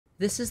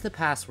This is the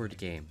password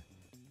game.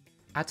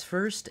 At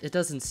first, it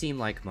doesn't seem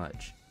like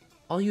much.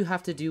 All you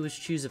have to do is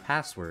choose a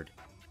password.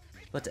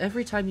 But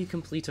every time you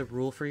complete a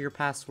rule for your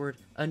password,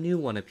 a new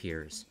one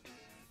appears.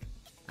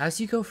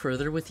 As you go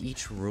further with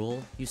each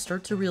rule, you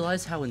start to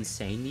realize how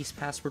insane these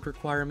password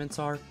requirements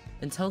are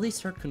until they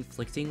start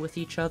conflicting with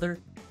each other,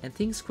 and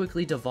things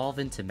quickly devolve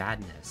into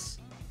madness.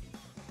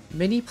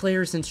 Many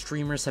players and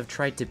streamers have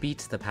tried to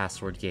beat the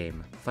password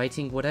game,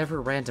 fighting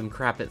whatever random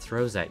crap it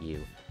throws at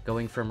you,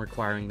 going from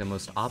requiring the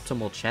most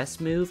optimal chess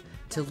move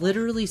to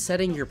literally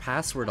setting your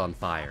password on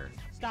fire.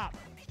 Stop.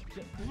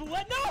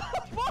 What? No!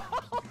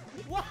 Paul!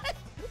 What?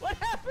 What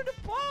happened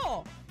to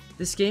Paul?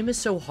 This game is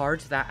so hard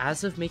that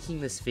as of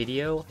making this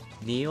video,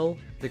 Neil,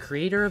 the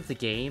creator of the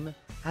game,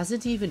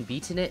 hasn't even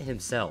beaten it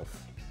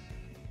himself.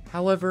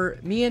 However,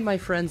 me and my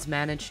friends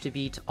managed to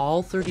beat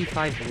all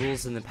 35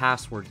 rules in the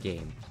password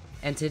game,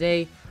 and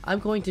today, I'm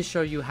going to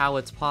show you how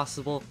it's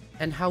possible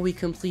and how we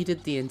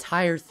completed the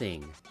entire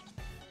thing.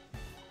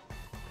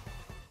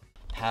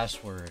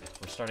 Password.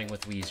 We're starting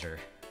with Weezer.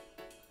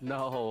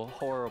 No,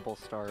 horrible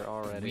start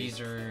already.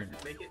 Weezer.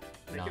 Make it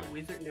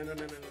Weezer.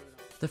 No.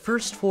 The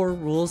first 4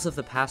 rules of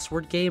the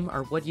password game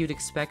are what you'd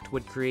expect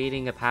when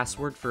creating a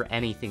password for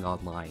anything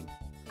online.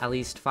 At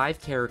least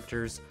 5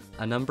 characters,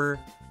 a number,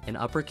 an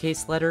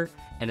uppercase letter,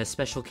 and a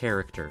special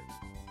character.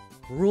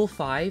 Rule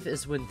 5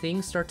 is when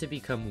things start to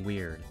become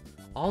weird.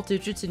 All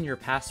digits in your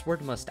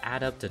password must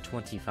add up to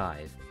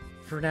 25.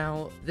 For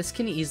now, this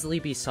can easily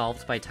be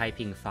solved by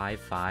typing 5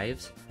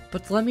 fives,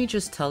 but let me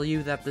just tell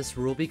you that this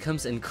rule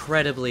becomes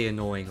incredibly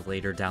annoying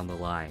later down the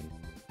line.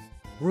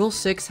 Rule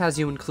 6 has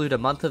you include a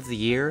month of the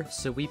year,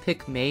 so we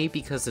pick May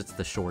because it's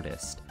the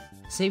shortest.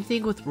 Same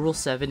thing with Rule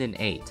 7 and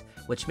 8,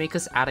 which make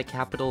us add a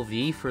capital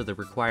V for the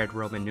required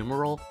Roman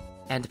numeral,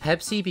 and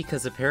Pepsi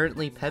because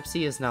apparently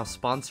Pepsi is now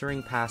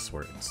sponsoring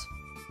passwords.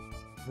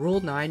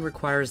 Rule 9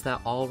 requires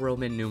that all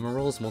Roman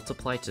numerals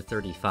multiply to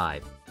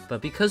 35,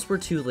 but because we're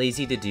too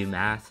lazy to do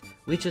math,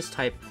 we just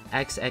type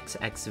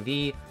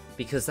XXXV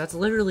because that's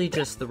literally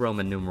just the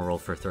Roman numeral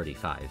for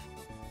 35.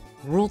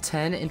 Rule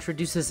 10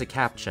 introduces a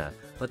CAPTCHA,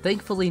 but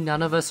thankfully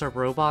none of us are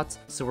robots,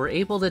 so we're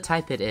able to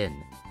type it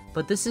in.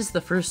 But this is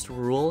the first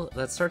rule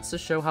that starts to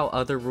show how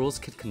other rules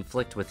could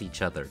conflict with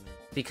each other,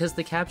 because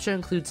the CAPTCHA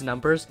includes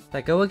numbers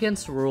that go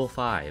against Rule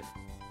 5.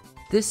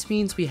 This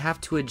means we have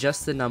to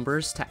adjust the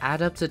numbers to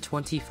add up to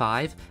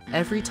 25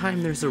 every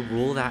time there's a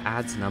rule that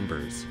adds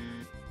numbers.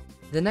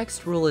 The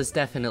next rule is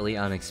definitely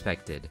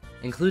unexpected,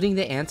 including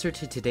the answer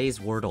to today's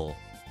Wordle.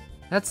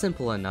 That's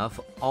simple enough,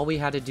 all we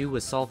had to do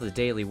was solve the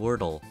daily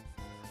Wordle.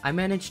 I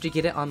managed to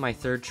get it on my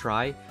 3rd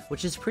try,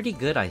 which is pretty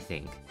good I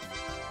think.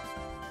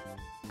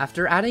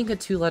 After adding a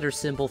 2-letter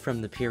symbol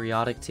from the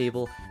periodic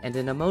table and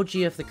an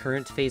emoji of the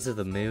current phase of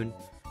the moon,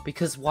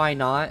 because why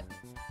not,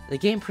 the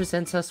game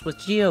presents us with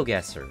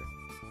GeoGuessr.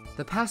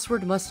 The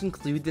password must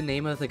include the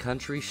name of the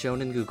country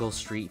shown in Google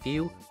Street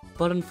View,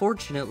 but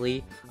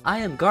unfortunately, I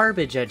am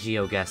garbage at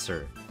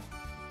GeoGuessr.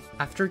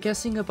 After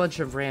guessing a bunch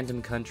of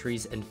random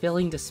countries and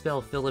failing to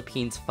spell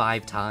Philippines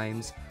 5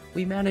 times,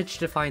 we managed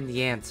to find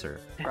the answer.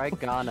 Try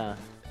Ghana.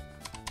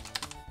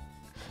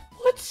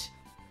 What?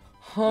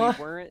 Huh?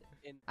 We weren't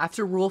in.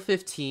 After Rule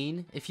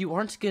 15, if you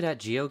aren't good at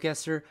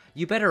GeoGuessr,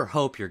 you better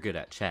hope you're good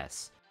at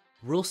chess.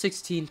 Rule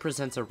 16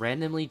 presents a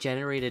randomly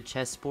generated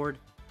chessboard,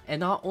 and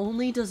not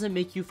only does it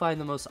make you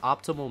find the most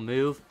optimal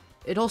move,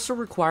 it also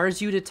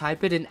requires you to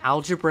type it in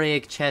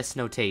algebraic chess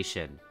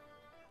notation.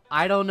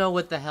 I don't know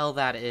what the hell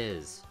that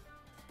is.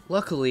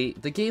 Luckily,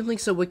 the game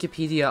links a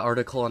Wikipedia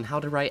article on how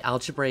to write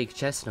algebraic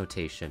chess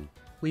notation.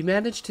 We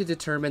managed to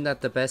determine that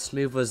the best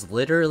move was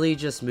literally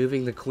just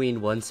moving the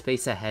queen 1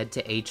 space ahead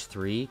to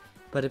h3,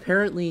 but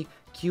apparently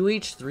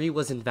QH3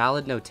 was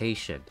invalid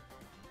notation.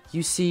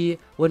 You see,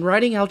 when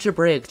writing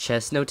algebraic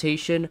chess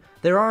notation,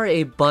 there are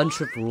a bunch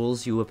of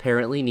rules you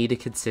apparently need to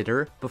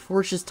consider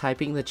before just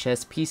typing the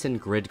chess piece in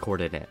grid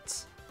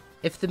coordinates.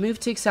 If the move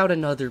takes out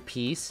another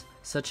piece,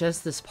 such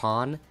as this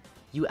pawn,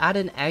 you add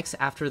an X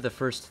after the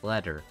first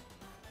letter.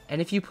 And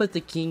if you put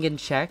the king in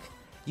check,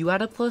 you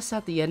add a plus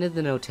at the end of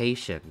the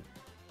notation.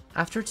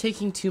 After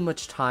taking too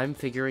much time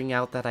figuring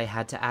out that I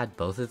had to add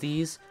both of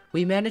these,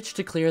 we managed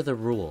to clear the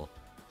rule.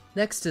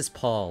 Next is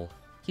Paul.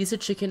 He's a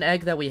chicken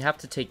egg that we have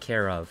to take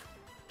care of.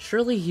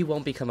 Surely he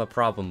won't become a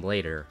problem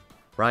later,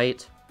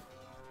 right?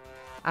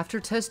 After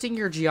testing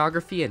your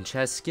geography and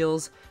chess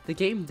skills, the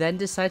game then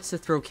decides to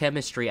throw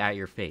chemistry at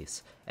your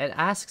face, and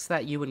asks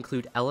that you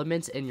include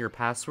elements in your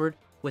password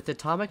with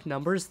atomic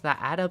numbers that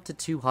add up to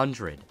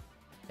 200.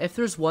 If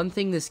there's one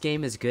thing this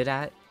game is good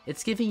at,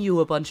 it's giving you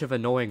a bunch of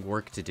annoying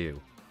work to do.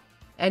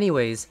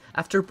 Anyways,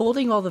 after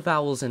bolding all the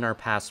vowels in our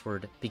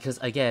password, because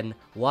again,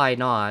 why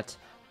not,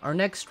 our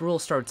next rule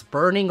starts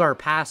burning our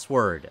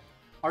password.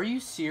 Are you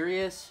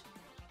serious?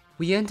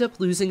 We end up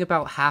losing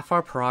about half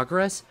our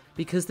progress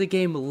because the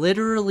game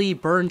literally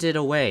burned it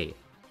away.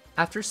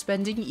 After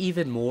spending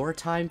even more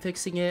time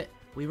fixing it,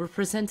 we were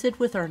presented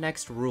with our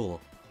next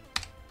rule.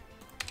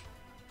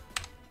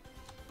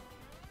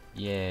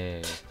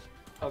 Yay.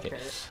 Okay.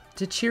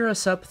 To cheer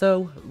us up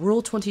though,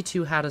 Rule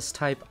 22 had us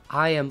type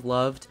 "I am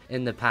loved"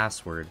 in the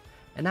password,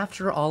 and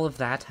after all of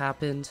that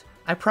happened,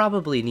 I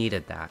probably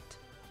needed that.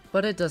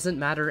 But it doesn't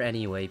matter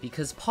anyway,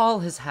 because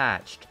Paul has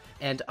hatched,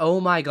 and oh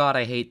my god,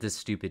 I hate this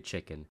stupid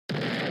chicken.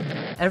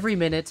 Every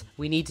minute,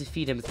 we need to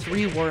feed him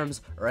 3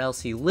 worms, or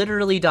else he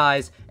literally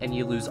dies and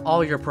you lose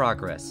all your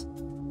progress.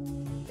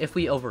 If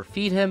we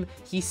overfeed him,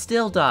 he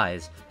still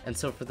dies, and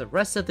so for the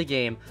rest of the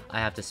game, I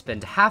have to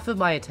spend half of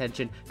my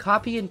attention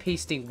copy and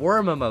pasting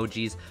worm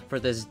emojis for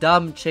this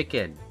dumb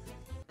chicken.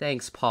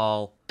 Thanks,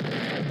 Paul.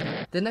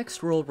 The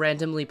next rule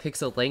randomly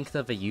picks a length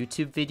of a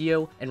YouTube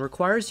video and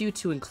requires you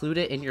to include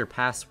it in your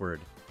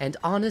password. And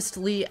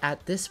honestly,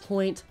 at this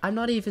point, I'm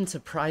not even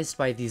surprised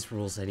by these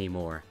rules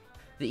anymore.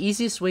 The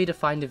easiest way to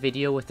find a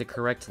video with the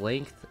correct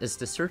length is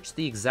to search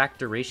the exact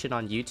duration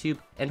on YouTube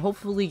and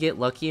hopefully get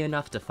lucky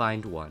enough to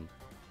find one.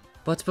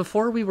 But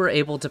before we were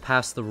able to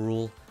pass the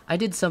rule, I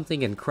did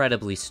something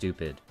incredibly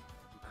stupid.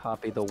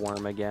 Copy the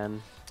worm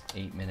again.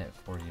 8-minute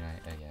 49,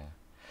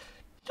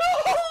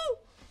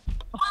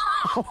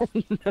 Oh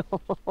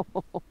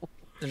no!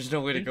 There's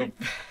no way to go.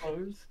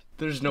 Closed.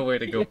 There's no way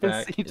to go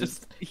back.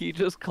 He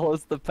just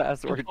closed the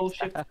password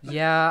tab.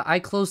 Yeah, I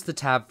closed the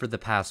tab for the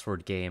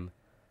password game.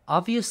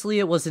 Obviously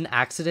it was an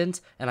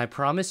accident, and I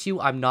promise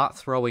you I'm not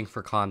throwing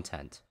for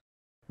content.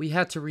 We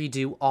had to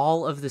redo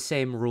all of the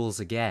same rules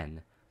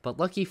again, but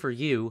lucky for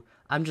you,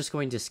 I'm just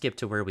going to skip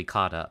to where we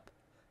caught up.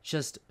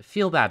 Just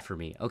feel bad for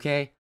me,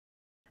 okay?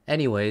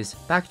 Anyways,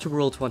 back to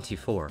Rule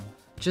 24.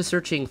 Just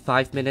searching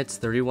 5 minutes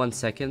 31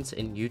 seconds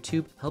in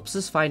YouTube helps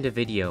us find a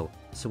video,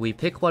 so we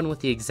pick one with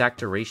the exact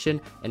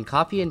duration and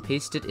copy and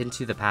paste it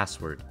into the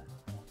password.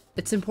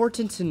 It's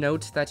important to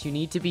note that you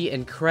need to be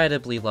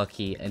incredibly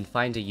lucky and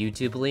find a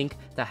YouTube link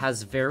that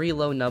has very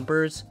low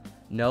numbers,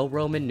 no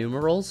Roman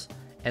numerals,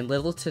 and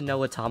little to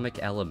no atomic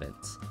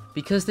elements,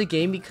 because the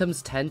game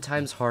becomes 10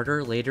 times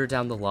harder later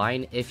down the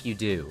line if you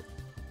do.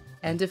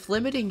 And if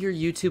limiting your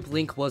YouTube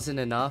link wasn't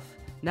enough,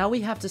 now we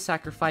have to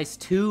sacrifice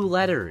 2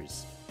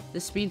 letters.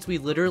 This means we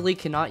literally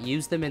cannot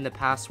use them in the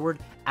password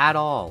at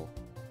all.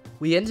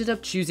 We ended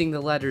up choosing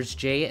the letters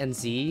J and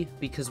Z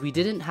because we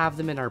didn't have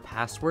them in our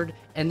password,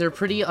 and they're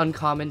pretty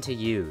uncommon to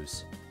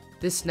use.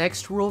 This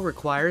next rule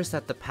requires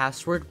that the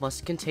password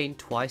must contain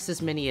twice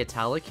as many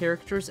italic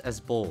characters as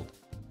bold,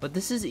 but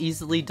this is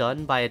easily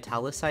done by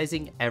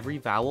italicizing every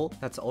vowel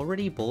that's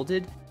already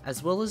bolded,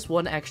 as well as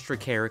 1 extra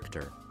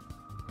character.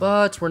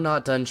 But we're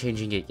not done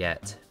changing it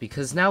yet,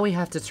 because now we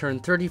have to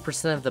turn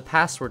 30% of the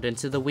password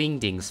into the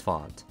Wingdings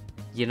font.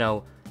 You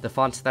know, the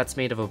font that's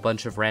made of a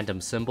bunch of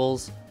random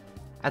symbols.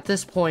 At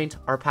this point,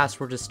 our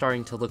password is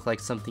starting to look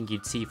like something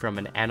you'd see from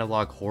an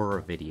analog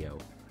horror video.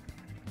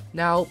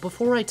 Now,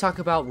 before I talk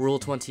about Rule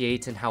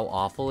 28 and how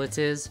awful it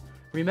is,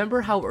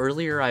 remember how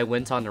earlier I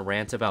went on a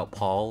rant about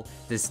Paul,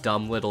 this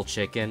dumb little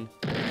chicken?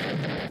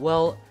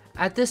 Well,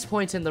 at this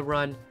point in the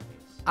run,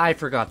 I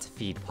forgot to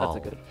feed Paul.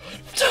 That's a good.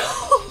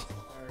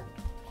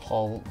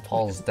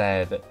 Paul's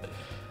dead.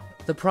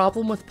 The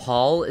problem with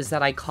Paul is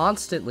that I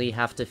constantly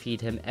have to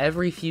feed him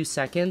every few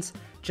seconds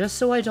just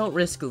so I don't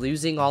risk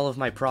losing all of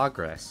my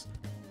progress.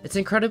 It's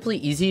incredibly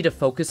easy to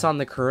focus on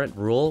the current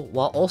rule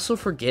while also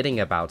forgetting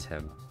about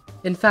him.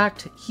 In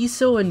fact, he's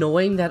so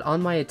annoying that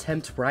on my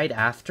attempt right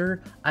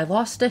after, I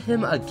lost to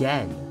him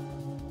again.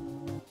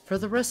 For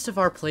the rest of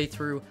our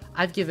playthrough,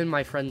 I've given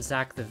my friend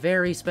Zach the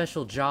very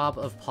special job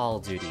of Paul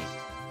duty,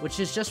 which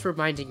is just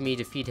reminding me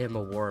to feed him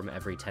a worm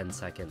every 10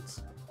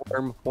 seconds.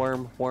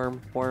 Worm.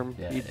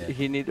 Yeah,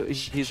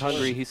 He's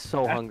hungry. He's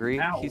so hungry.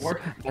 He's worm.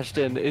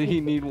 Ashton, he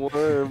need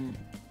worm.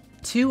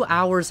 2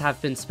 hours have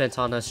been spent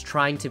on us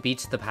trying to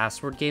beat the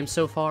password game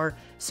so far,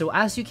 so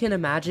as you can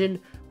imagine,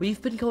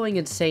 we've been going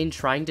insane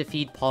trying to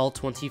feed Paul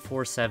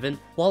 24/7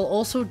 while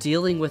also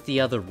dealing with the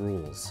other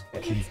rules.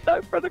 It's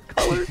time for the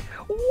colors.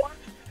 What?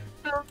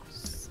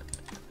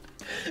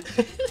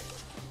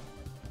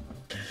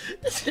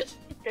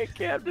 Okay,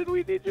 Camden,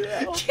 we need your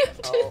help.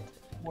 Camden.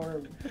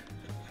 Worm.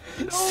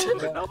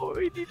 No,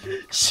 we need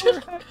your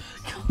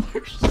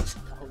Colors.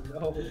 Oh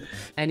no.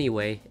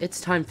 Anyway,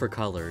 it's time for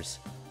colors.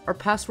 Our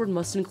password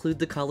must include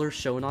the colors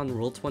shown on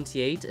Rule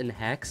 28 in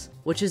hex,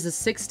 which is a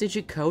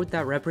 6-digit code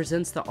that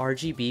represents the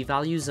RGB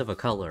values of a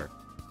color.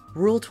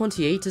 Rule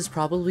 28 is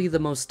probably the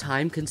most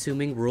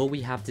time-consuming rule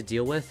we have to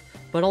deal with,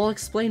 but I'll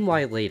explain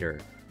why later.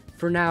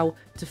 For now,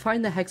 to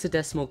find the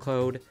hexadecimal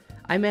code,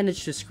 I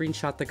managed to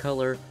screenshot the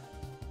color,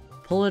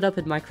 pull it up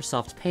in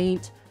Microsoft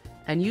Paint,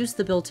 and use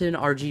the built-in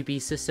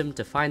RGB system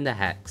to find the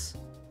hex.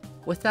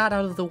 With that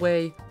out of the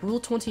way, Rule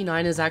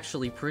 29 is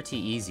actually pretty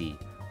easy.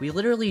 We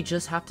literally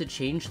just have to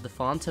change the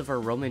font of our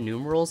Roman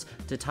numerals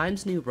to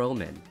Times New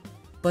Roman.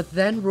 But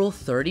then Rule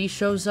 30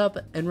 shows up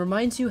and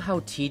reminds you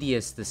how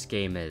tedious this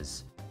game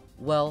is.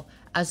 Well,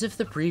 as if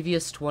the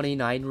previous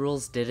 29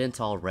 rules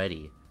didn't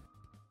already.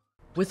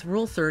 With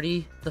Rule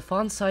 30, the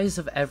font size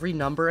of every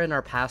number in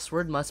our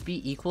password must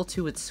be equal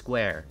to its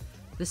square.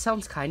 This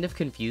sounds kind of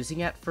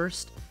confusing at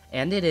first,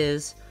 and it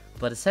is,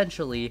 but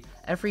essentially,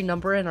 every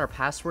number in our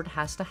password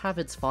has to have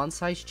its font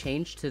size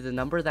changed to the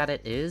number that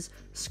it is,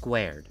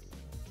 squared.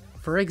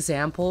 For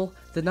example,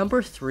 the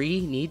number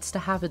 3 needs to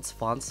have its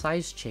font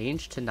size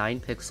changed to 9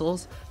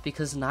 pixels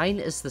because 9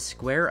 is the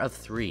square of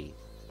 3.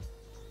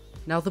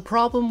 Now the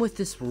problem with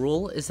this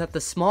rule is that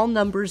the small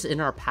numbers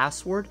in our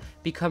password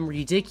become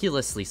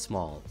ridiculously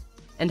small.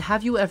 And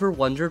have you ever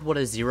wondered what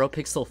a 0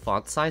 pixel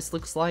font size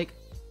looks like?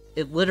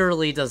 It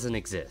literally doesn't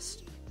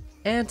exist.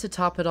 And to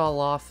top it all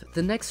off,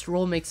 the next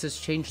rule makes us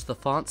change the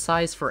font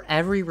size for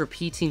every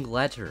repeating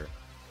letter.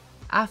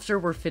 After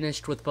we're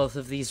finished with both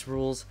of these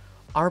rules,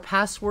 our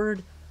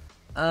password,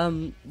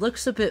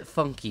 looks a bit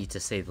funky to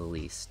say the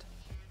least.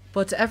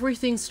 But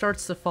everything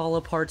starts to fall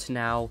apart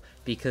now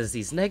because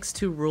these next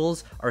 2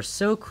 rules are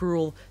so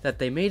cruel that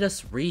they made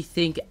us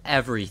rethink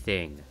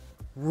everything.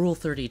 Rule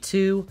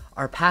 32,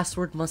 our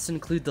password must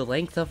include the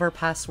length of our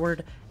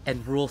password,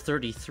 and Rule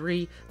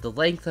 33, the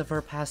length of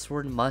our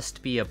password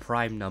must be a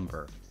prime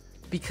number.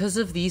 Because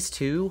of these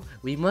 2,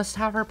 we must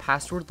have our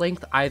password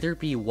length either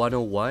be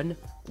 101,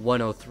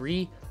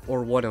 103,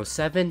 or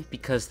 107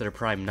 because they're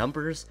prime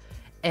numbers,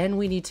 and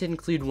we need to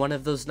include one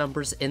of those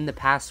numbers in the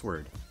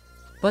password.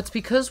 But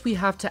because we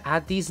have to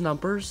add these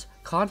numbers,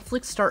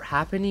 conflicts start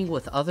happening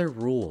with other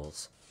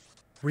rules.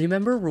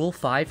 Remember Rule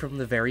 5 from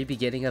the very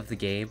beginning of the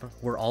game,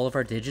 where all of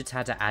our digits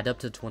had to add up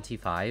to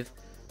 25?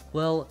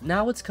 Well,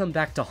 now it's come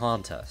back to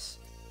haunt us.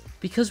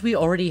 Because we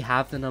already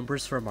have the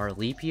numbers from our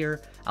leap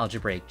year,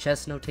 algebraic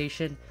chess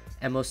notation,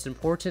 and most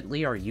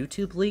importantly our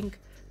YouTube link,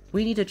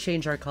 we need to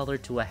change our color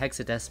to a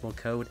hexadecimal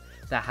code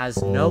that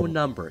has no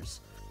numbers.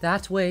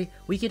 That way,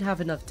 we can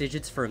have enough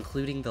digits for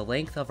including the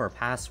length of our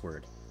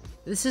password.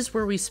 This is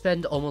where we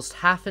spend almost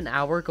half an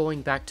hour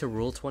going back to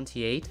Rule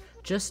 28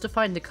 just to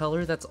find a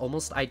color that's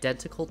almost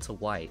identical to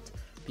white,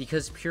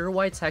 because pure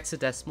white's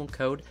hexadecimal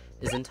code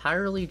is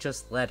entirely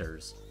just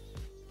letters.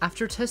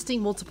 After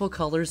testing multiple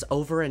colors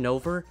over and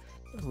over,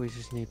 We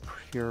just need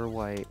pure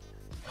white.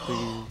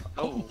 Please.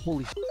 Oh,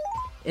 holy sh**.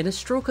 in a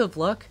stroke of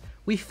luck,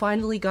 we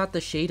finally got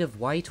the shade of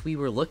white we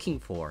were looking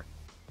for.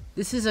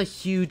 This is a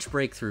huge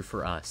breakthrough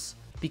for us.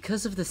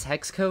 Because of this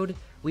hex code,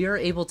 we are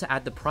able to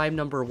add the prime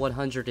number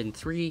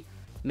 103,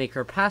 make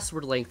our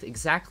password length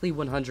exactly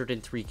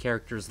 103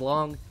 characters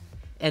long,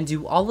 and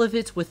do all of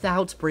it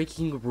without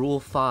breaking Rule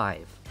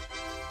 5.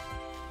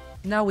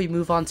 Now we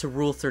move on to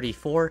Rule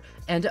 34,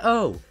 and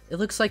oh, it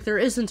looks like there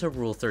isn't a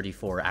Rule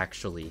 34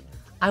 actually.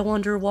 I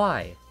wonder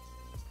why.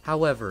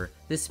 However,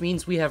 this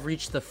means we have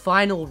reached the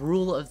final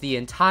rule of the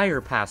entire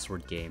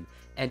password game,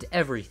 and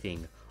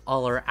everything,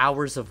 all our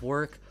hours of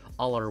work,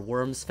 all our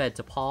worms fed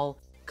to Paul,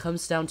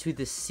 comes down to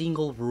this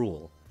single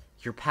rule.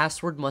 Your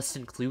password must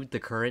include the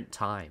current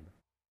time.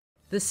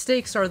 The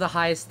stakes are the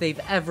highest they've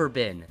ever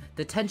been,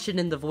 the tension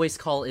in the voice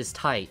call is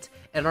tight,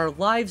 and our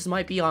lives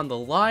might be on the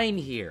line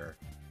here.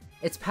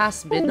 It's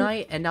past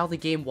midnight, and now the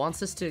game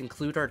wants us to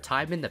include our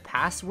time in the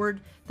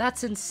password?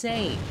 That's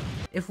insane!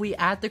 If we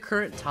add the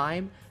current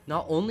time,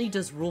 not only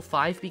does Rule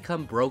 5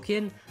 become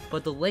broken,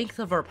 but the length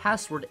of our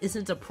password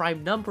isn't a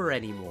prime number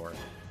anymore.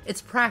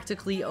 It's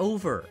practically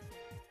over.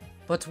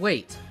 But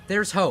wait,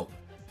 there's hope.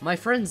 My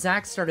friend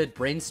Zach started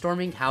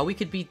brainstorming how we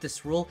could beat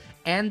this rule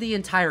and the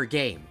entire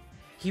game.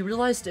 He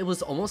realized it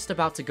was almost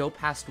about to go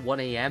past 1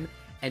 AM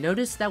and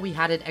noticed that we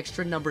had an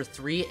extra number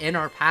 3 in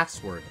our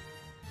password.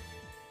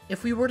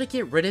 If we were to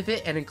get rid of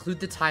it and include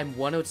the time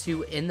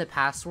 102 in the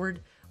password,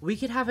 we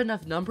could have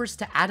enough numbers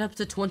to add up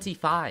to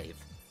 25.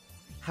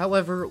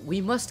 However, we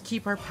must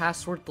keep our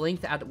password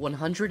length at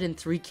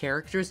 103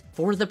 characters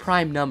for the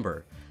prime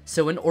number.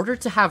 So in order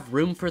to have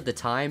room for the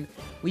time,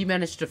 we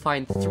managed to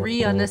find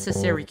 3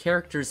 unnecessary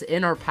characters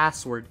in our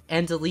password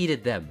and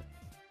deleted them.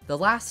 The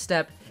last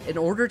step, in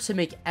order to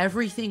make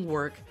everything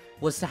work,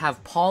 was to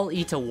have Paul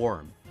eat a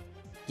worm.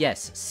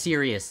 Yes,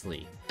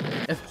 seriously.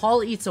 If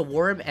Paul eats a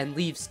worm and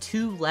leaves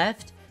 2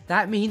 left,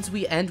 that means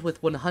we end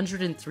with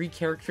 103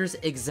 characters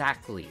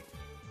exactly.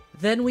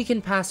 Then we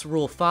can pass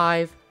Rule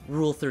 5,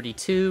 Rule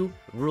 32,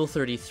 Rule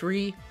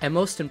 33, and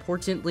most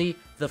importantly,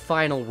 the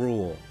final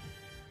rule.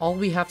 All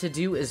we have to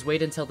do is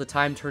wait until the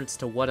time turns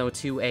to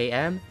 1:02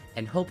 AM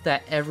and hope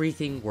that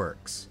everything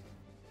works.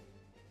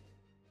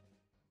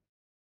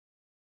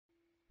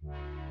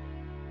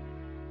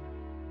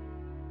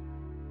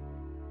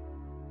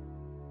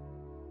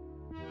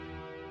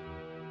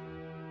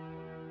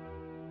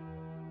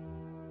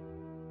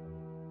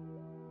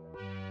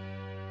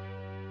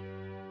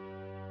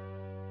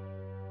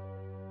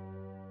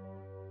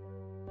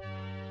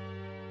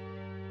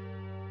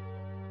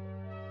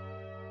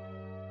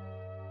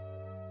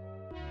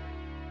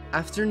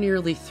 After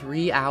nearly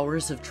 3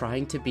 hours of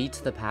trying to beat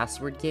the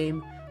password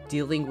game,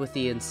 dealing with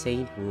the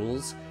insane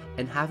rules,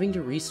 and having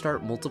to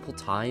restart multiple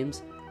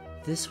times,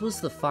 this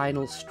was the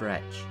final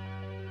stretch.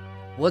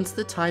 Once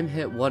the time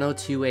hit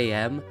 1:02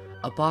 AM,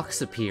 a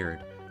box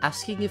appeared,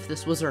 asking if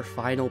this was our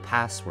final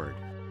password.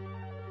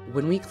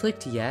 When we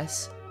clicked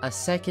yes, a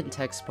second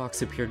text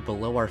box appeared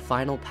below our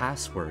final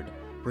password,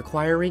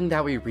 requiring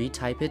that we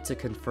retype it to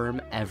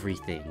confirm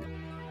everything.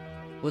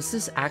 Was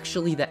this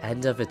actually the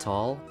end of it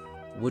all?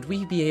 Would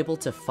we be able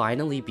to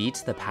finally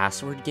beat the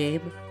password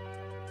game?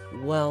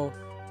 Well,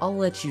 I'll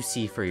let you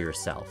see for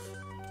yourself.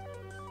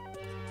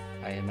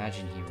 I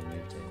imagine he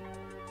removed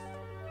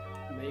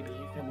it. Maybe.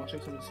 I'm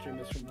watching some of the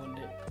streamers from one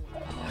day.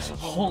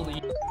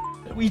 Holy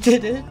we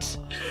did it!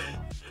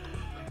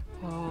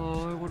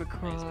 Oh, I wanna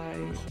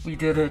cry. We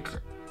did it!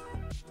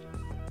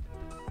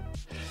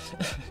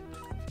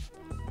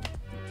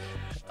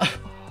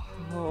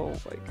 Oh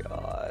my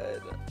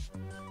god.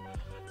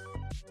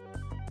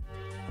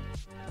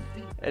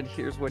 And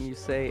here's when you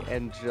say,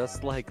 and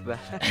just like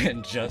that.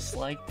 And just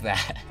like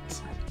that.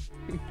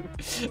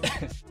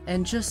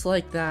 And just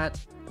like that,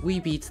 we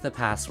beat the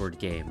password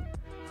game.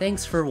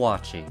 Thanks for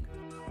watching.